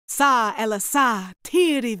Sa ela sa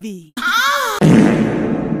tirivi.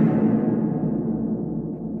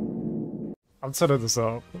 I'm setting this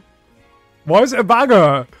up. Why is it a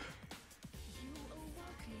banger?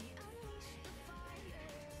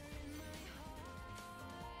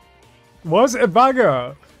 Why is it a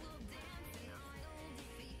banger?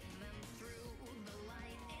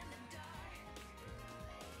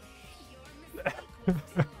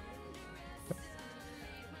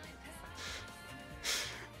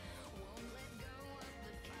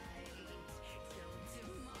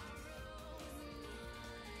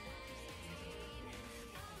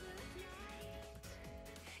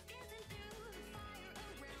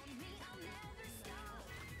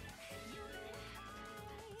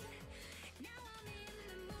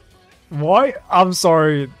 Why? I'm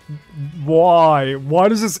sorry. Why? Why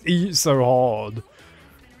does this eat so hard?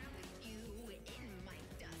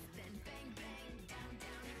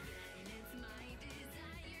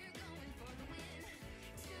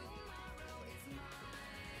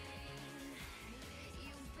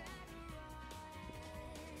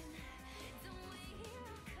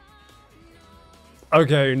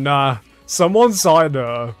 Okay, nah. Someone sign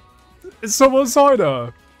her. Someone sign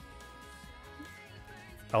her.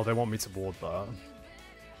 Oh, they want me to board that.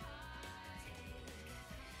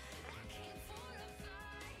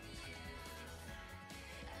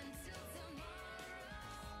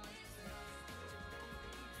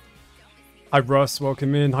 Hi Russ,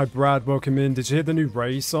 welcome in. Hi Brad, welcome in. Did you hear the new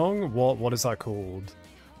Ray song? What is that called?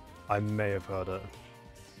 I may have heard it.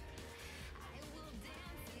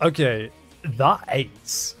 Okay, that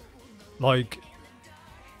ate. Like,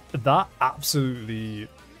 that absolutely...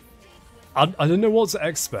 I didn't know what to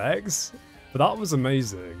expect, but that was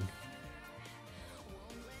amazing.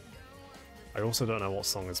 I also don't know what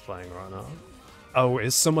song is playing right now. Oh,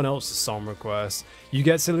 it's someone else's song request. You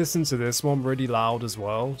get to listen to this one really loud as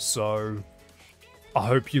well, so I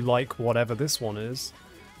hope you like whatever this one is.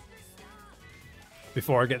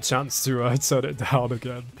 Before I get a chance to turn it down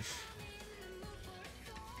again.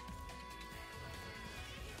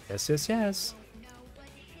 Yes, yes, yes.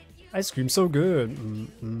 Ice cream so good.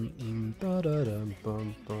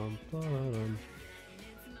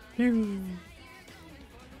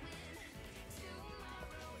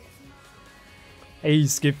 Hey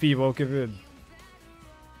Skippy, welcome in.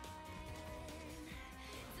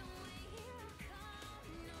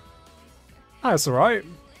 That's alright.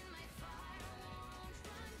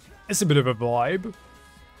 It's a bit of a vibe.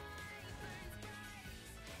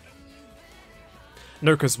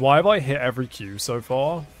 No, because why have I hit every queue so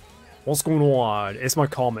far? What's going on? It's my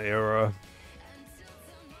karma era.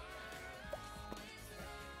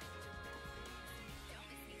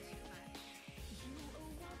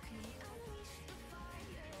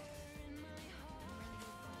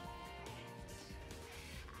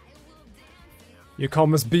 Your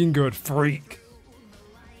karma's been good, freak.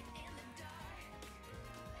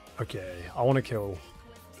 Okay, I want to kill.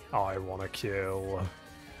 I want to kill.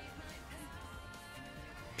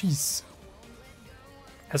 Peace.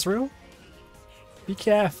 Ezreal? Be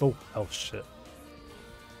careful. Oh shit.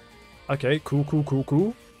 Okay, cool, cool, cool,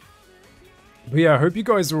 cool. But yeah, I hope you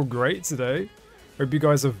guys are all great today. Hope you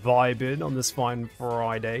guys are vibing on this fine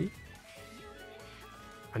Friday.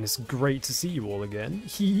 And it's great to see you all again.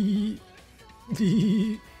 Hee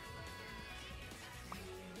hee.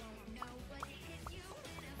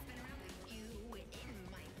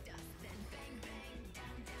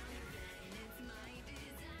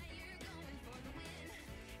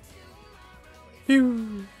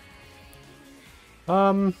 Phew.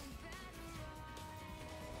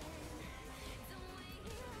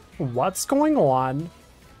 What's going on?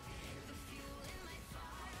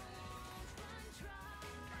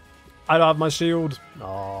 I don't have my shield.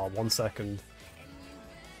 Oh, 1 second.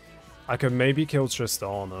 I could maybe kill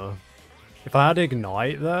Tristana. If I had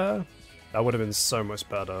Ignite there, that would have been so much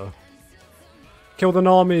better. Kill the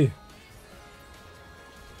Nami.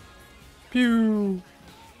 Pew.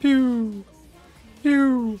 Pew.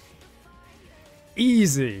 Pew.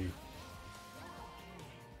 Easy.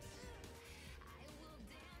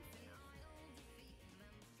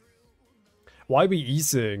 Why are we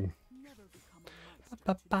easing?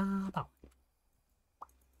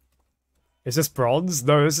 Is this bronze?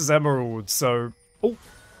 No, this is emerald, so... Oh,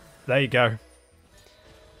 there you go.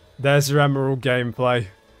 There's your emerald gameplay.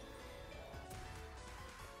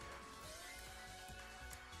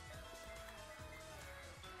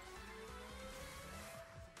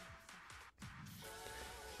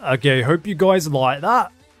 Okay, hope you guys like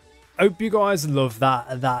that. Hope you guys love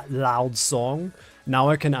that loud song. Now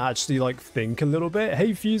I can actually like think a little bit.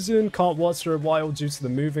 Hey Fusion, can't watch for a while due to the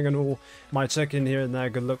moving and all. Might check in here and there.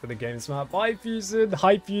 Good luck with the games, man. Bye Fusion.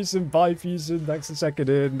 Hi Fusion. Bye Fusion. Thanks for checking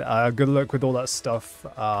in. Good luck with all that stuff.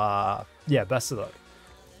 Yeah, best of luck.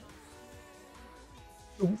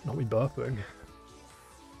 Ooh, not me burping.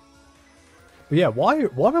 But yeah, why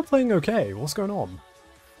am I playing okay? What's going on?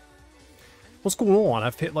 What's going on?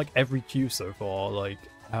 I've hit like every Q so far. Like,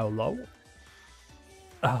 hello?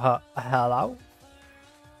 Hello?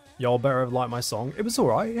 Y'all better have liked my song. It was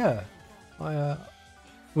alright, yeah.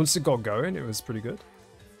 Once it got going, it was pretty good.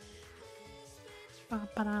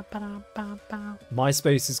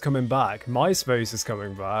 MySpace is coming back. MySpace is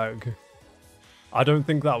coming back. I don't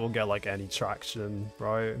think that will get like any traction,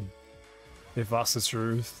 right? If that's the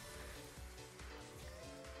truth.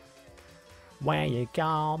 Where you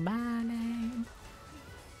call my name?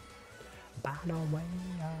 By the way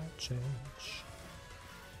I change.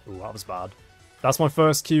 Ooh, that was bad. That's my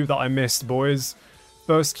first cue that I missed, boys.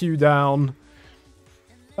 First cue down.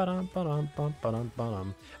 But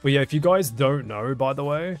yeah, if you guys don't know, by the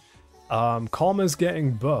way, Karma's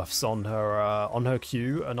getting buffs on her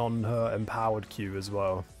Q and on her empowered Q as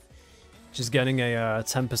well. She's getting a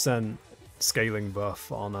 10% scaling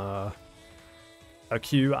buff on a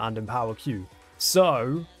Q and empower Q.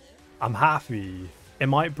 So I'm happy. It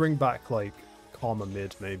might bring back like Karma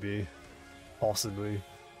mid, maybe, possibly.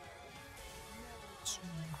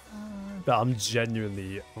 But I'm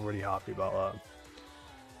genuinely really happy about that.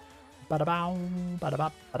 Bada-bow,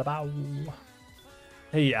 bada-bow, bada-bow.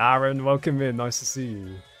 Hey Aaron, welcome in, nice to see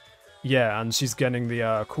you. Yeah, and she's getting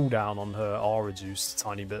the cooldown on her R reduced a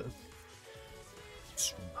tiny bit.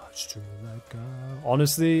 Too much to let go.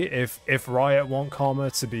 Honestly, if Riot want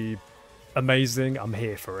Karma to be amazing, I'm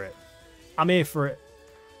here for it. I'm here for it.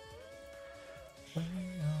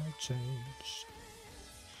 Change.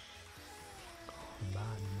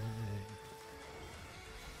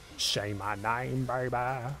 Say my name, baby.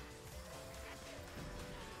 I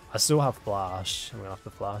still have flash. I'm gonna have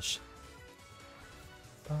to flash.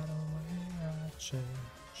 By the way I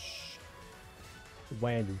change.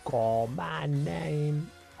 When you call my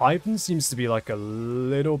name. Ivan seems to be like a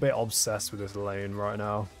little bit obsessed with this lane right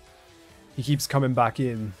now. He keeps coming back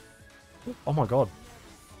in. Oh my god.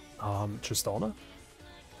 Tristana?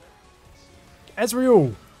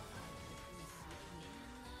 Ezreal!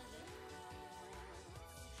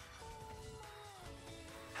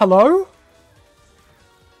 Hello?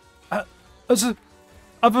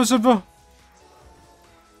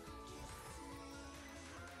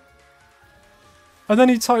 And then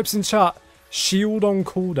he types in chat, shield on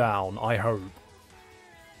cooldown, I hope.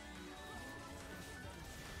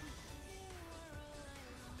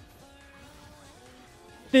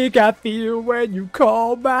 Think I feel when you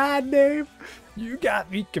call my name. You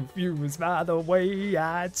got me confused by the way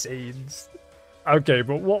I changed. Okay,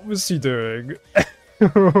 but what was she doing?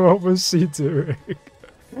 What was she doing?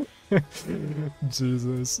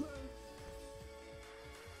 Jesus.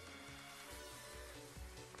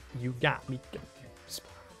 You got me confused.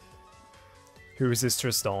 Who is this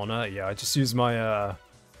Tristana? Yeah, I just used my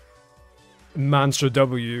mantra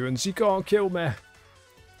W and she can't kill me.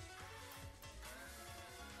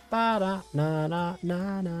 Ba-da, na na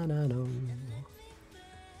na na na no.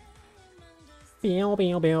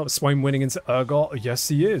 Swain winning into Urgot? Yes,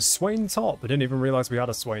 he is. Swain top. I didn't even realize we had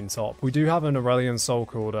a Swain top. We do have an Aurelian soul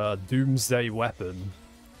called Doomsday Weapon,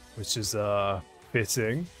 which is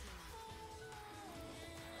fitting.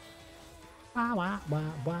 But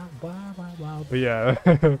yeah,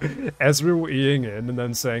 Ezreal E-ing in and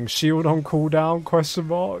then saying shield on cooldown, question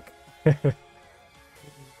mark.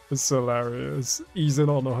 It's hilarious. Easing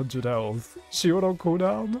on 100 health. Shield on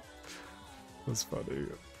cooldown? That's funny.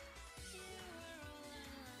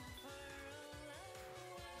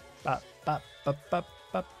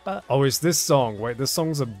 Oh, it's this song. Wait, this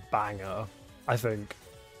song's a banger, I think.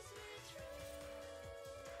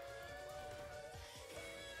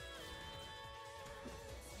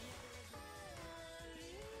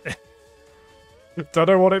 Don't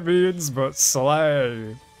know what it means, but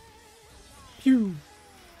slay. Pew.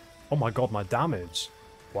 Oh my god, my damage.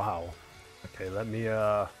 Wow. Okay, let me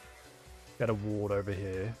get a ward over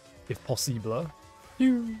here, if possible.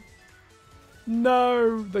 Pew.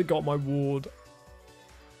 No, they got my ward.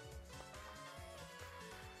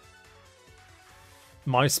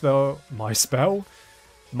 My spell?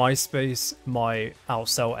 MySpace, my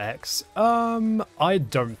outsell X? I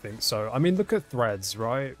don't think so. I mean, look at Threads,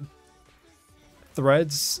 right?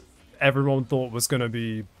 Threads, everyone thought was gonna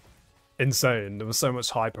be insane. There was so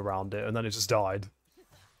much hype around it, and then it just died.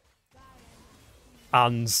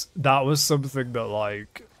 And that was something that,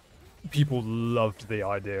 like, people loved the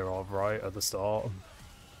idea of, right, at the start.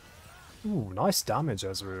 Ooh, nice damage,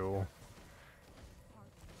 Ezreal.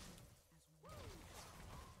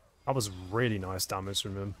 That was really nice damage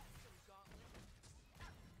from him.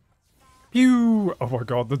 Pew! Oh my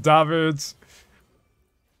god, the damage!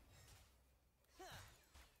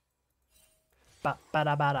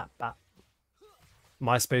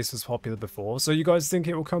 MySpace was popular before, so you guys think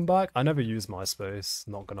it will come back? I never used MySpace,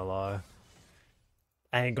 not gonna lie.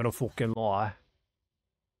 I ain't gonna fucking lie.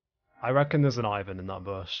 I reckon there's an Ivan in that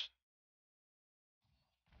bush.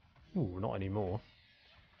 Ooh, not anymore.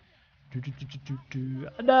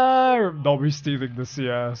 No! Not me stealing the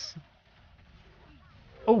CS.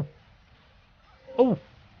 Oh! Oh!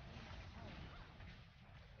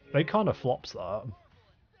 They kind of flops that.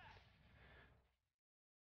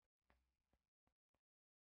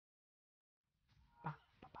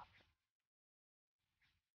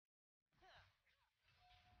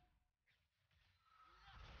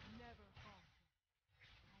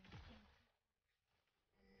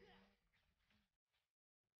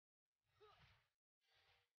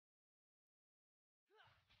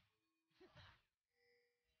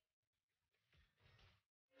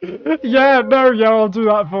 Yeah, no, yeah, I'll do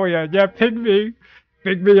that for you. Yeah, ping me.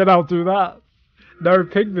 Ping me and I'll do that. No,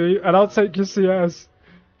 ping me and I'll take your CS.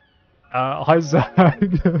 Hi Zach.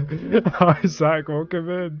 Hi Zach, welcome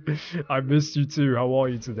in. I missed you too. How are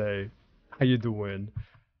you today? How you doing?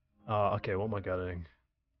 Okay, what am I getting?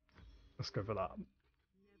 Let's go for that.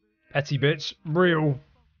 Petty bitch, real.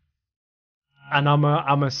 And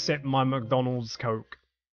I'm a sip my McDonald's Coke.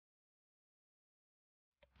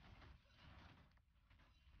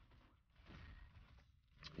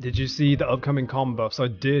 Did you see the upcoming com buffs? I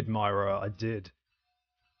did, Myra, I did.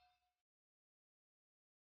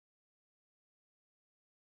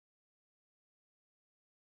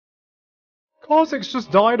 Kha'Zix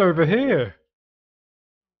just died over here.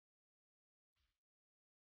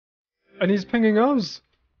 And he's pinging us.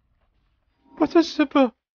 What a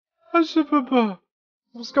shipper. A shipper.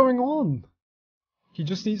 What's going on? He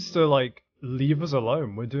just needs to, like, leave us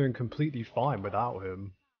alone. We're doing completely fine without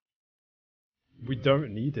him. We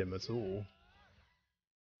don't need him at all.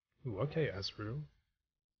 Ooh, okay, Ezreal.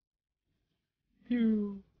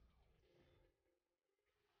 Pew.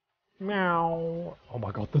 Meow. Oh my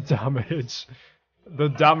god, the damage. The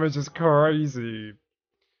damage is crazy.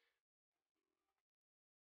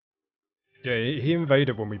 Yeah, he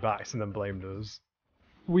invaded when we backed and then blamed us.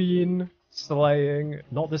 Queen, slaying,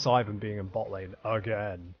 not this Ivan being in bot lane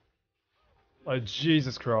again. Like,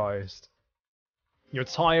 Jesus Christ. You're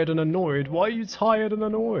tired and annoyed? Why are you tired and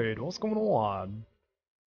annoyed? What's going on?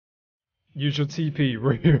 Use your TP,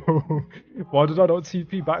 real. Why did I not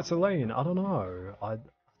TP back to lane? I don't know. I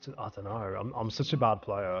don't know. I'm such a bad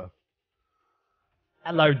player.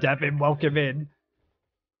 Hello, Devin. Welcome in.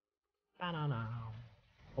 Banana.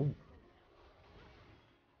 Oh.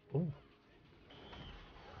 Oh.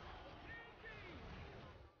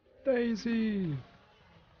 Daisy.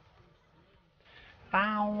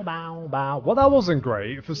 Bow, bow, bow. Well, that wasn't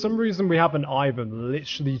great. For some reason, we have an Ivan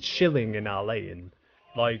literally chilling in our lane.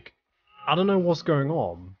 Like, I don't know what's going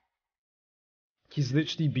on. He's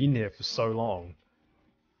literally been here for so long.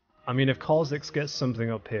 I mean, if Kha'Zix gets something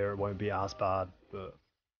up here, it won't be as bad, but...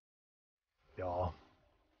 yeah.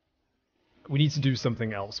 We need to do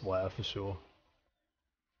something elsewhere, for sure.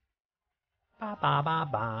 Ba ba ba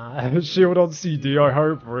ba. Shield on CD, I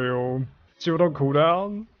hope, real. Shield on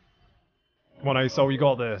cooldown. Come on, Asol, you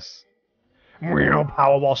got this.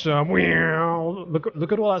 Power washer.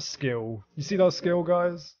 Look at all that skill. You see that skill,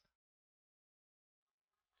 guys?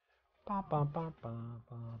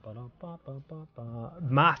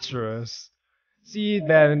 Mattress. See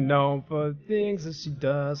that known for things that she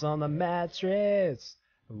does on the mattress.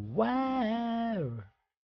 Wow.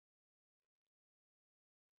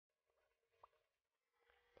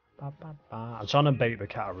 I'm trying to bait the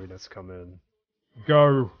Katarina to come in.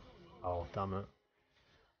 Go. Oh, damn it.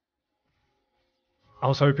 I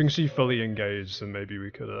was hoping she fully engaged and maybe we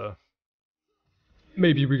could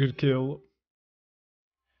kill.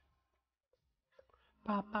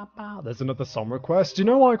 There's another song request. Do you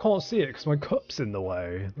know why I can't see it? Because my cup's in the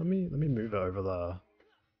way. Let me move it over there.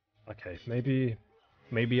 Okay, maybe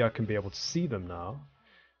I can be able to see them now.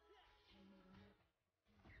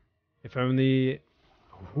 If only...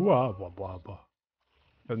 if only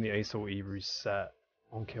Asol E reset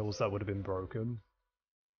on kills, that would have been broken.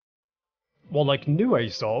 Well, like new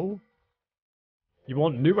Asol? You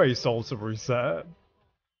want new Asol to reset?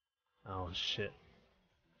 Oh shit.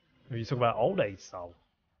 Are you talking about old Asol?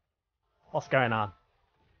 What's going on?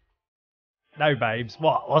 No, babes.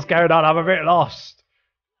 What? What's going on? I'm a bit lost.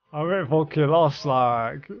 I'm a bit fucking lost,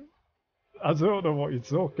 like. I don't know what you're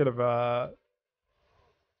talking about.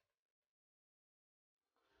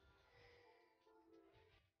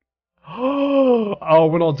 Oh,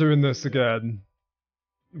 we're not doing this again.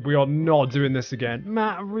 We are not doing this again.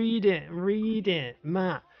 Matt, read it. Read it.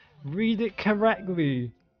 Matt, read it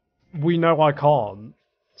correctly. We know I can't.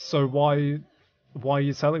 So why are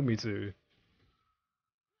you telling me to?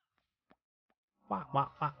 Wah, wah,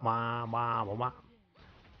 wah, wah, wah, wah, wah.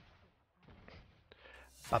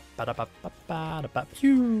 Ba, ba, da, ba, ba, ba, da, ba,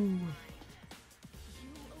 pew.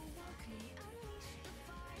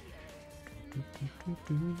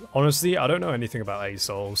 Honestly, I don't know anything about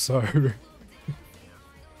ASOL, so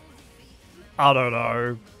I don't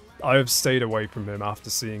know. I have stayed away from him after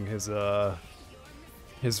seeing his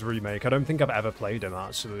remake. I don't think I've ever played him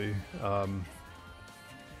actually.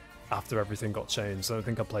 After everything got changed, I don't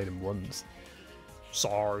think I played him once.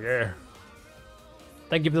 Sorry.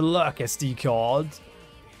 Thank you for the luck, SD card.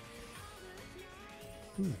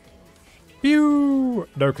 Pew!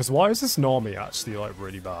 No, because why is this Nami actually like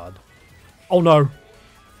really bad? Oh no!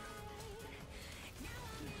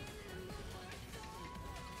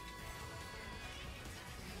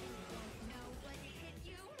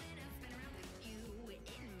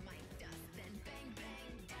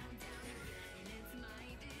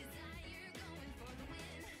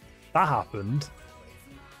 That happened.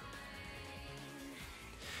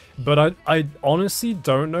 But I honestly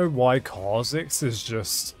don't know why Kha'Zix is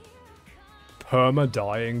just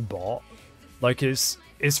perma-dying bot. Like, it's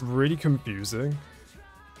really confusing.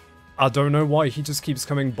 I don't know why he just keeps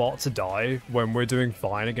coming bot to die when we're doing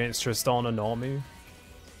fine against Tristan and Nami.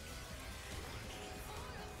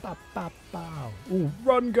 Ba, ba, bow. Ooh,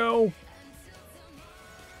 run, girl!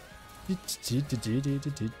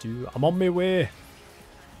 I'm on my way.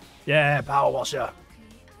 Yeah, power washer.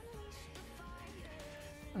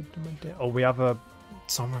 Oh, we have a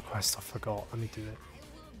song request. I forgot. Let me do it.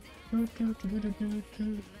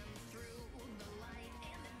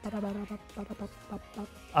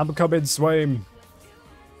 I'm coming, SWAIN.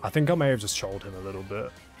 I think I may have just trolled him a little bit.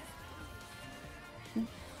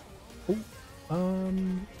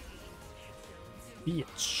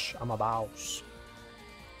 Bitch, I'm a boss.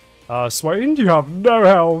 SWAIN, you have no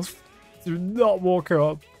health. Do not walk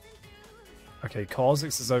up. Okay,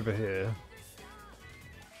 Kha'Zix is over here.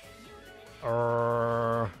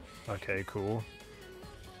 Okay, cool.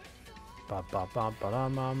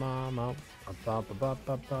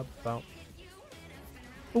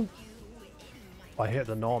 Ooh. I hit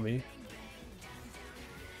the Nami.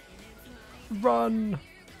 Run!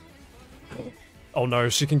 Oh no,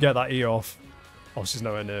 she can get that E off. Oh, she's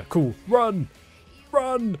nowhere near. Cool. Run!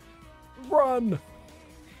 Run! Run!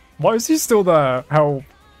 Why is he still there? Help.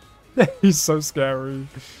 He's so scary.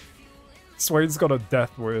 SWAIN's got a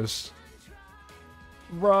death wish.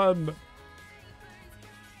 Run!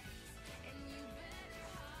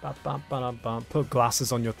 Put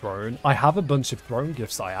glasses on your throne. I have a bunch of throne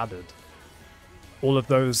gifts I added. All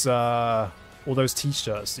those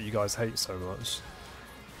t-shirts that you guys hate so much.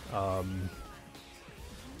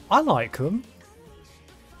 I like them.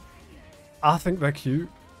 I think they're cute.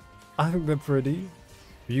 I think they're pretty.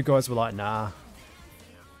 But you guys were like, nah.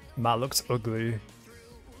 Matt looks ugly.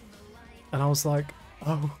 And I was like,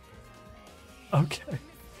 oh. Okay.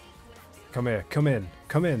 Come here. Come in.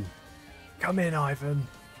 Come in. Come in, Ivan.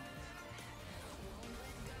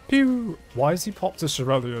 Pew! Why has he popped a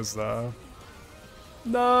Shurelya's there?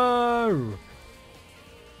 No!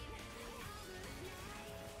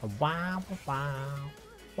 Wow, wow.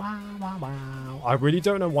 Wow, wow, wow. I really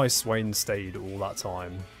don't know why SWAIN stayed all that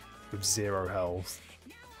time with 0 health.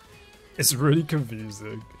 It's really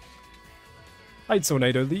confusing. Hey,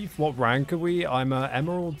 Tornado Leaf, what rank are we? I'm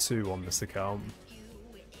Emerald 2 on this account.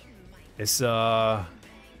 It's not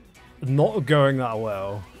going that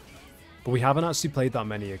well, but we haven't actually played that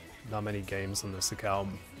many games on this account.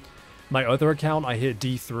 My other account, I hit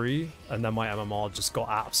D3, and then my MMR just got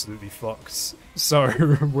absolutely fucked. So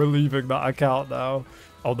we're leaving that account now.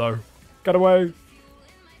 Oh no, get away!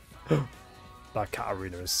 That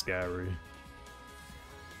Katarina is scary.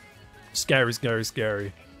 Scary, scary,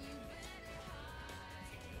 scary.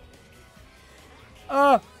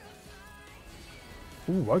 Ah!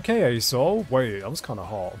 Ooh, okay, ASOL. Wait, that was kind of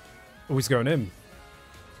hot. Oh, he's going in.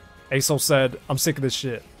 ASOL said, I'm sick of this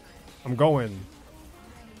shit. I'm going.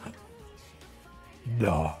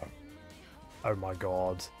 No. Oh my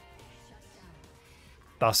god.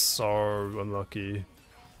 That's so unlucky.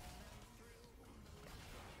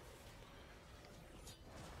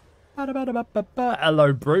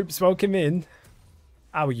 Hello, Broops. Welcome in.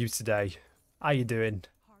 How are you today? How you doing?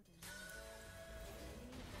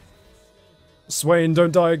 Swain,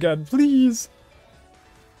 don't die again, please.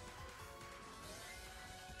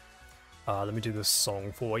 Let me do this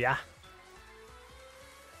song for ya.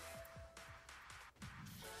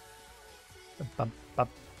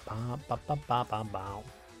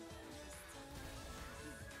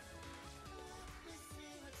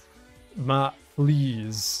 Matt,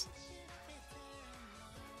 please.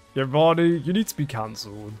 Your body, you need to be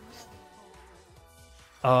cancelled.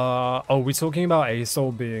 Oh, we're talking about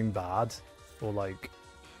ASOL being bad? Or like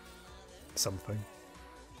something.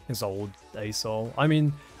 His old ASOL. I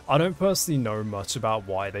mean, I don't personally know much about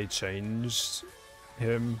why they changed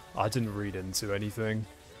him. I didn't read into anything.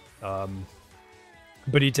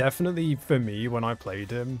 But he definitely, for me, when I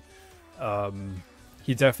played him,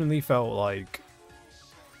 he definitely felt like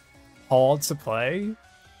hard to play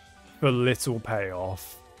for little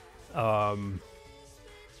payoff.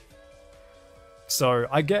 So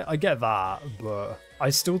I get that, but I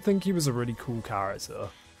still think he was a really cool character.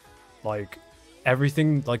 Like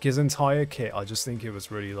everything, like his entire kit, I just think it was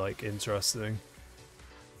really like interesting.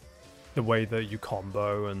 The way that you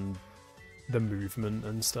combo and the movement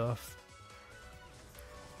and stuff.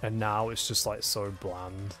 And now it's just like so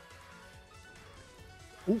bland.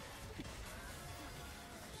 Ooh.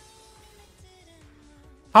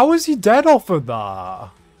 How is he dead off of that?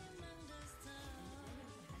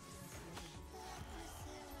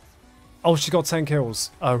 Oh, she got 10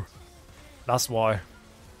 kills. Oh, that's why.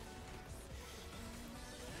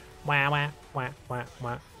 Wah wah wah wah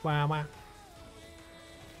wah wah wah.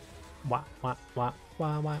 Wah wah wah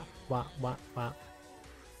wah wah wah wah wah.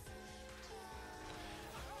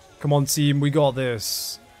 Come on, team, we got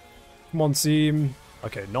this. Come on, team.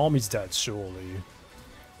 Okay, Nami's dead, surely.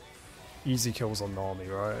 Easy kills on Nami,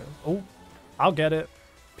 right? Oh, I'll get it.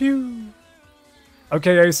 Pew.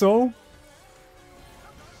 Okay, ASOL.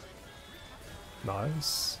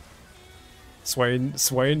 Nice.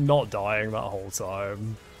 Swain not dying that whole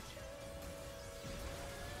time.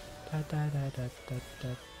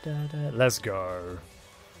 Let's go.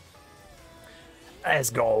 Let's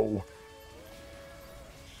go.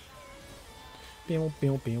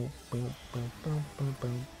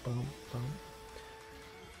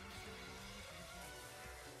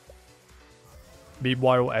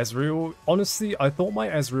 Meanwhile, Ezreal. Honestly, I thought my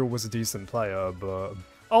Ezreal was a decent player, but...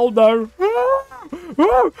 Oh no!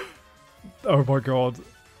 Oh my god.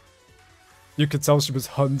 You could tell she was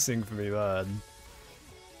hunting for me then.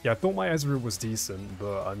 Yeah, I thought my Ezreal was decent,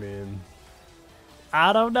 but I mean...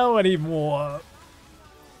 I don't know anymore.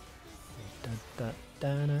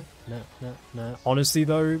 Honestly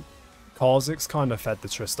though, Kha'Zix kind of fed the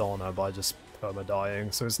Tristana by just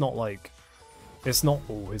perma-dying, so it's not like... It's not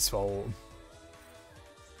all his fault.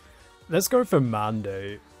 Let's go for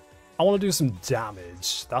Mandate. I want to do some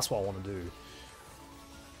damage. That's what I want to do.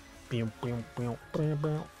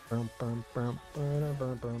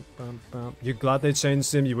 You're glad they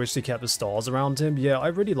changed him? You wish they kept the stars around him? Yeah, I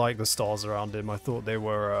really like the stars around him. I thought they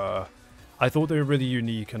were really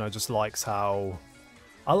unique, and I just liked how...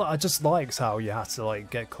 I just liked how you had to like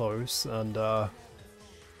get close, and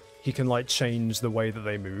he can like change the way that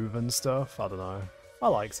they move and stuff. I don't know. I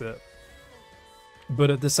liked it. But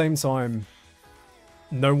at the same time,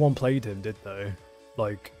 no one played him, did they?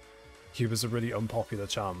 Like, he was a really unpopular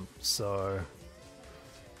champ, so...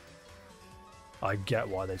 I get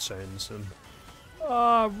why they changed him.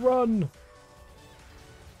 Ah, run!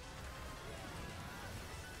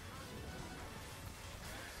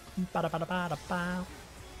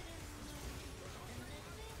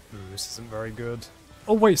 Ooh, this isn't very good.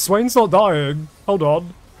 Oh wait, Swain's not dying! Hold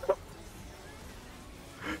on.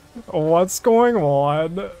 What's going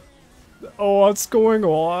on? What's going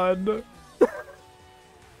on?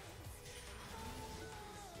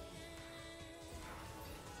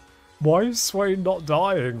 Why is Swain not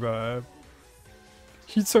dying there?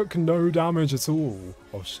 He took no damage at all.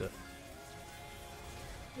 Oh shit.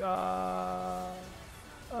 Oh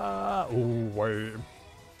wait.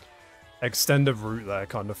 Extended route there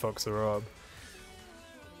kind of fucks her up.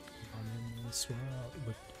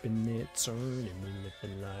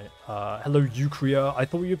 Hello Eucria. I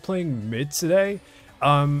thought you were playing mid today.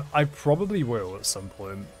 I probably will at some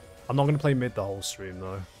point. I'm not gonna play mid the whole stream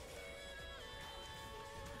though.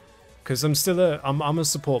 Cause I'm still I'm a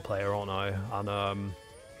support player, aren't I? And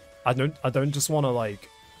I don't just wanna like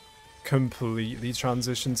completely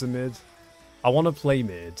transition to mid. I wanna play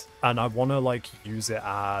mid and I wanna like use it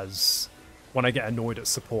as when I get annoyed at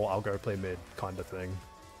support I'll go play mid kind of thing.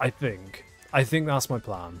 I think that's my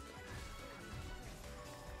plan.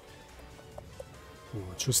 Ooh,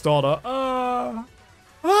 Tristana. Ah!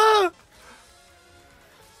 Ah!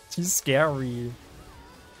 She's scary.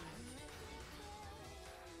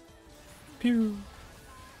 Pew.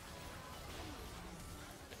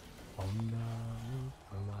 Oh no,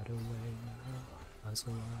 I'm right away now. I so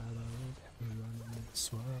everyone in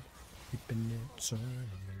this world, keeping it turning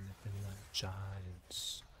and living like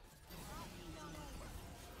giants.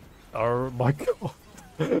 Oh my god.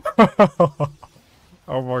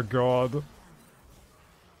 Oh my god.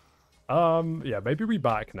 Yeah, maybe we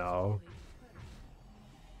back now.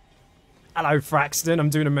 Hello, Fraxton. I'm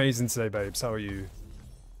doing amazing today, babes. How are you?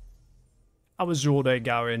 How was your day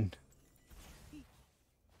going?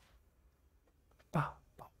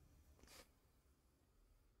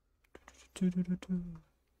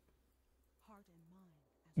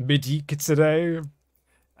 Midik today?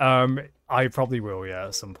 I probably will, yeah,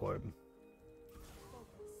 at some point.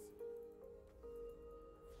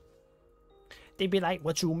 They'd be like,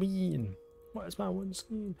 what you mean? What is my one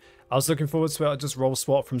scheme? I was looking forward to it. I just roll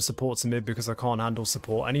swap from support to mid because I can't handle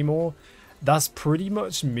support anymore. That's pretty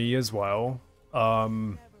much me as well.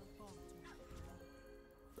 I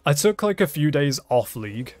took like a few days off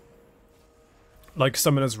League. Like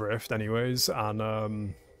Summoner's Rift anyways,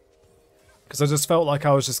 and because I just felt like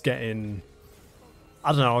I was just getting,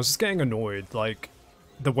 I don't know, I was just getting annoyed, like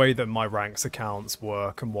the way that my ranks accounts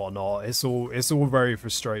work and whatnot. It's all very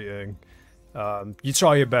frustrating. You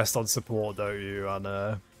try your best on support, don't you?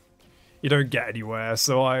 And you don't get anywhere.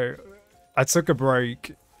 So I took a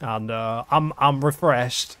break, and I'm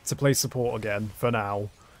refreshed to play support again for now.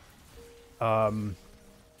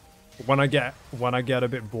 When I get a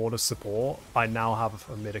bit bored of support, I now have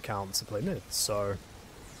a mid account to play mid. So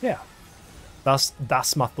yeah,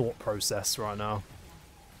 that's my thought process right now.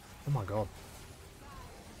 Oh my god.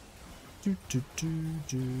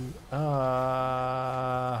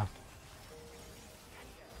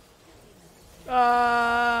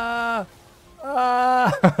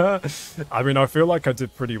 I mean, I feel like I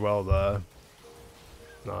did pretty well there.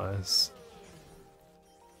 Nice.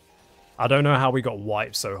 I don't know how we got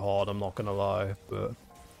wiped so hard, I'm not gonna lie, but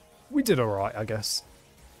we did alright, I guess.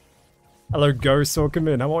 Hello, Ghost, welcome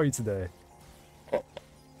in. How are you today?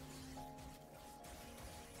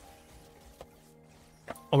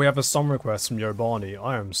 Oh, we have a song request from Yobani.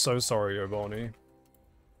 I am so sorry, Yobani.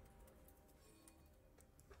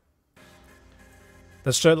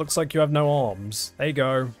 This shirt looks like you have no arms. There you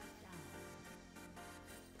go.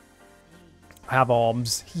 I have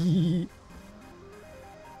arms.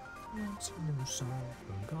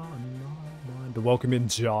 The welcome in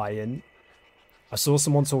giant. I saw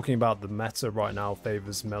someone talking about the meta right now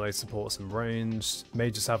favors melee supports and ranged.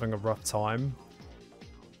 Mage's having a rough time.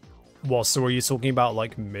 What, so are you talking about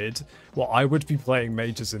like mid? Well, I would be playing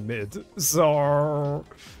mages in mid, so...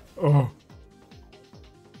 Oh.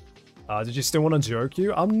 Did you still want to joke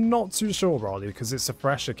you? I'm not too sure, Riley, because it's a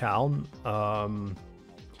fresh account.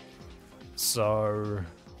 So...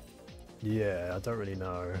 yeah, I don't really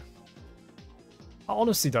know. I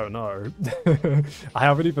honestly don't know. I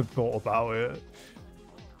haven't even thought about it.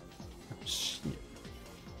 Shit.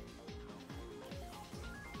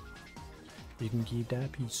 You can keep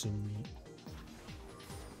that piece of meat.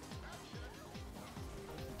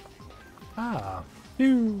 Ah.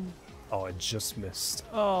 Phew. Oh, I just missed.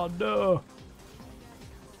 Oh, no.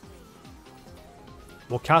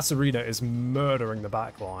 Well, Katarina is murdering the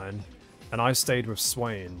backline, and I stayed with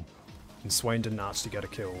SWAIN. And SWAIN didn't actually get a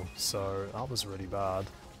kill, so that was really bad.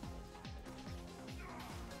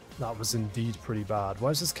 That was indeed pretty bad.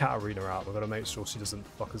 Where's this Katarina out? We've got to make sure she doesn't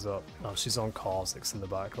fuck us up. Oh, she's on Kha'Zix in the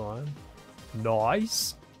back line.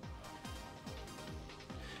 Nice!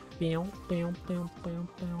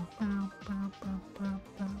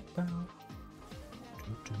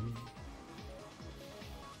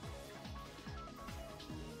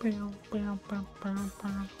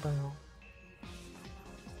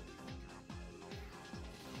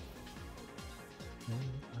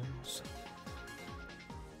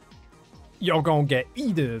 You're gonna get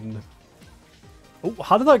eaten. Oh,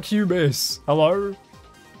 how did that Q miss? Hello?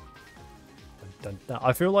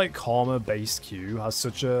 I feel like Karma based Q has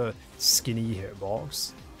such a skinny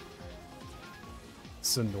hitbox.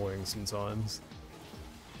 It's annoying sometimes.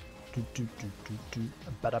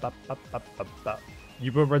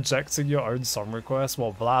 You were rejecting your own song request?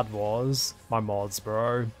 Well, Vlad was. My mods,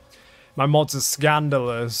 bro. My mods are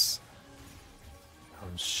scandalous. Oh,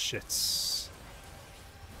 shit.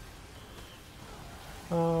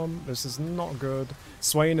 This is not good.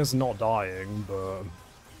 SWAIN is not dying, but...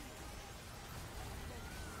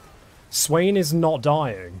 SWAIN is not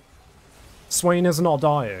dying. SWAIN is not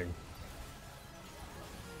dying.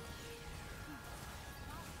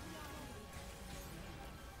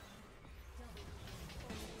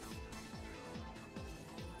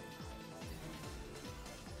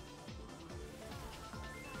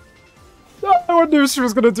 I knew she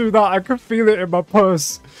was gonna do that. I could feel it in my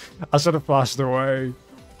purse. I should have flashed away.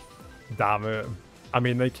 Damn it. I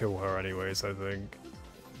mean, they kill her anyways, I think.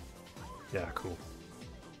 Yeah, cool.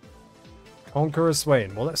 Conqueror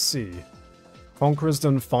SWAIN. Well, let's see. Conqueror's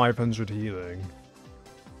done 500 healing.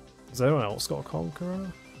 Has anyone else got a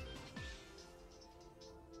Conqueror?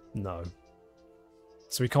 No.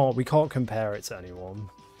 So we can't compare it to anyone.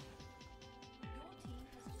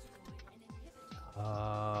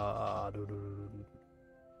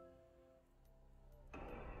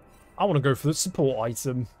 I want to go for the support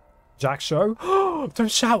item. Jack Show? Don't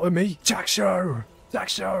shout at me! Jack Show! Jack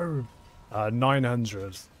Show!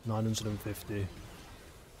 900. 950.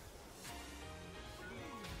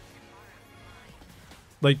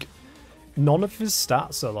 Like, none of his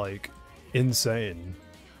stats are, like, insane.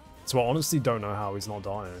 So I honestly don't know how he's not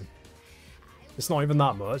dying. It's not even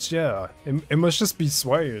that much, yeah. It must just be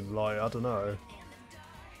SWAIN, like, I don't know.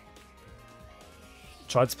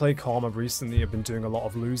 Tried to play Karma recently, I've been doing a lot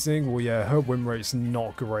of losing. Well, yeah, her win rate's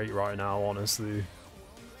not great right now, honestly.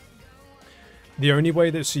 The only way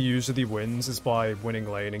that she usually wins is by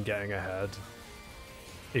winning lane and getting ahead.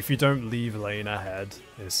 If you don't leave lane ahead,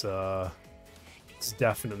 it's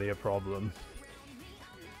definitely a problem.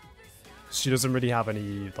 She doesn't really have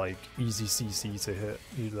any, like, easy CC to hit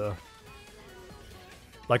either.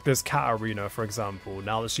 Like this Katarina, for example,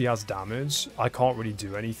 now that she has damage, I can't really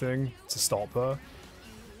do anything to stop her.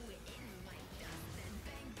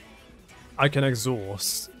 I can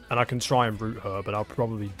exhaust, and I can try and root her, but I'll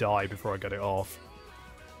probably die before I get it off.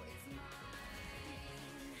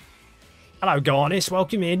 Hello, Garnish,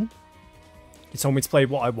 welcome in. You told me to play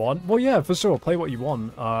what I want. Well, yeah, for sure, play what you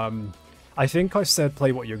want. I think I said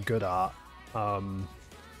play what you're good at.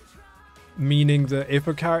 Meaning that if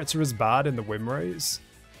a character is bad in the win rates,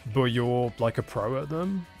 but you're like a pro at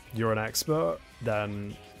them, you're an expert,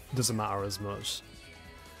 then it doesn't matter as much.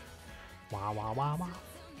 Wow, wow, wow, wow.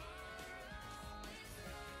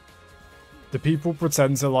 Do people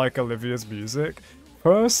pretend to like Olivia's music?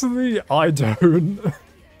 Personally, I don't.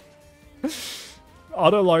 I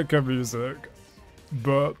don't like her music,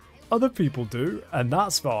 but other people do, and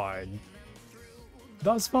that's fine.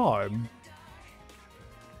 That's fine.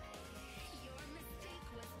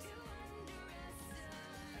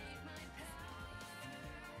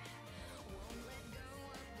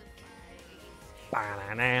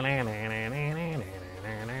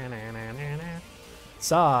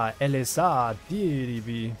 Sa LSA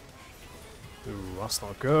DDB. Ooh, that's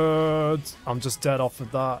not good. I'm just dead off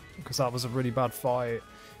of that because that was a really bad fight.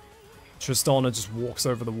 Tristana just walks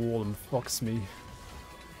over the wall and fucks me.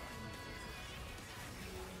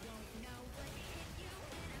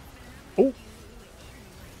 Oh!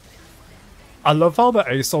 I love how the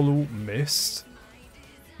Asol missed,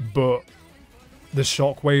 but the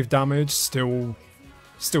shockwave damage still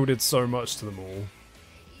did so much to them all.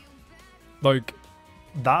 Like,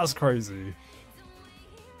 that's crazy.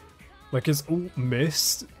 Like, his ult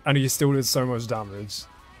missed, and he still did so much damage.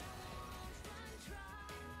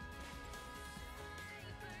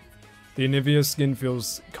 The Anivia skin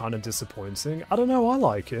feels kind of disappointing. I don't know, I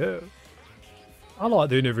like it. I like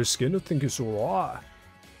the Anivia skin, I think it's alright.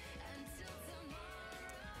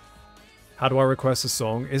 How do I request a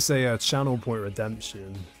song? It's a channel point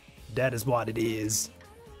redemption. That is what it is.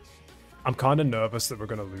 I'm kind of nervous that we're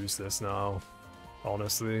going to lose this now,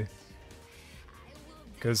 honestly.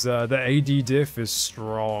 Because the AD diff is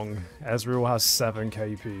strong. Ezreal has 7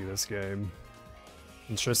 KP this game.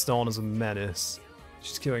 And Tristan is a menace.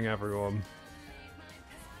 She's killing everyone.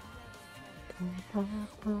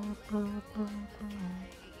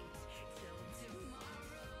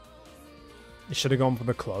 He should have gone for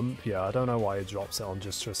the clump. Yeah, I don't know why he drops it on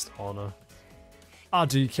just Tristana.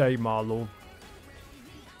 RDK, my lord.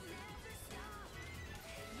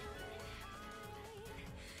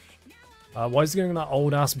 Why is he getting that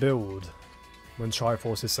old ass build when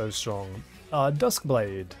Triforce is so strong?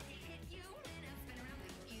 Duskblade.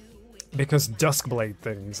 Because Duskblade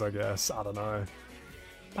things, I guess. I don't know.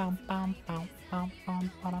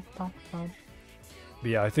 But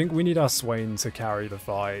yeah, I think we need our SWAIN to carry the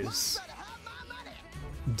fights.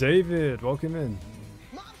 David, welcome in.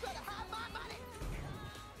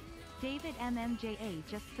 David MMJA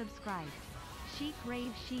just subscribed. Shiique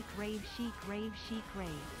rave, Shiique rave, Shiique rave, Shiique rave.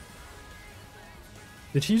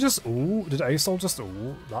 Did he just ult? Did Asol just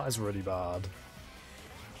ult? That is really bad.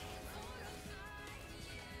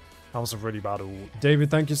 That was a really bad ult.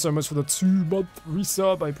 David, thank you so much for the 2-month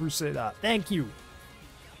resub. I appreciate that. Thank you.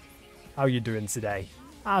 How are you doing today?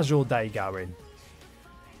 How's your day going?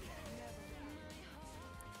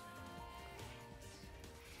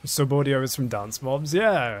 Sub audio is from Dance Mobs.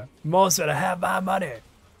 Yeah, most of have my money.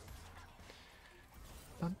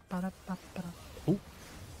 Ooh.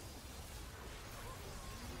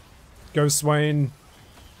 Go Swain.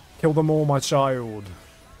 Kill them all, my child.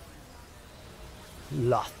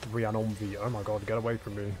 Lathrian Omvi. Oh my god, get away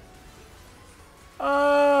from me.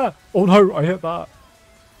 Ah! Oh no, I hit that.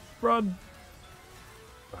 Run.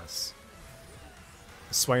 Nice.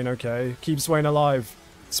 Swain okay. Keep Swain alive.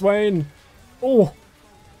 Swain! Oh!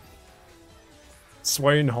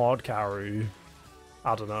 Swain hard carry.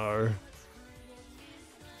 I don't know.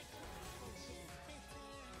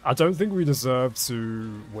 I don't think we deserve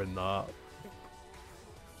to win that.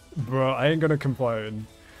 But I ain't gonna complain.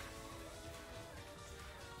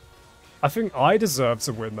 I think I deserve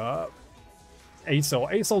to win that.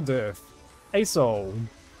 ASOL diff. ASOL.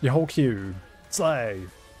 Your whole queue. Slay.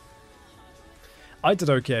 I did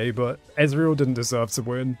okay, but Ezreal didn't deserve to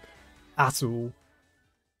win. At all.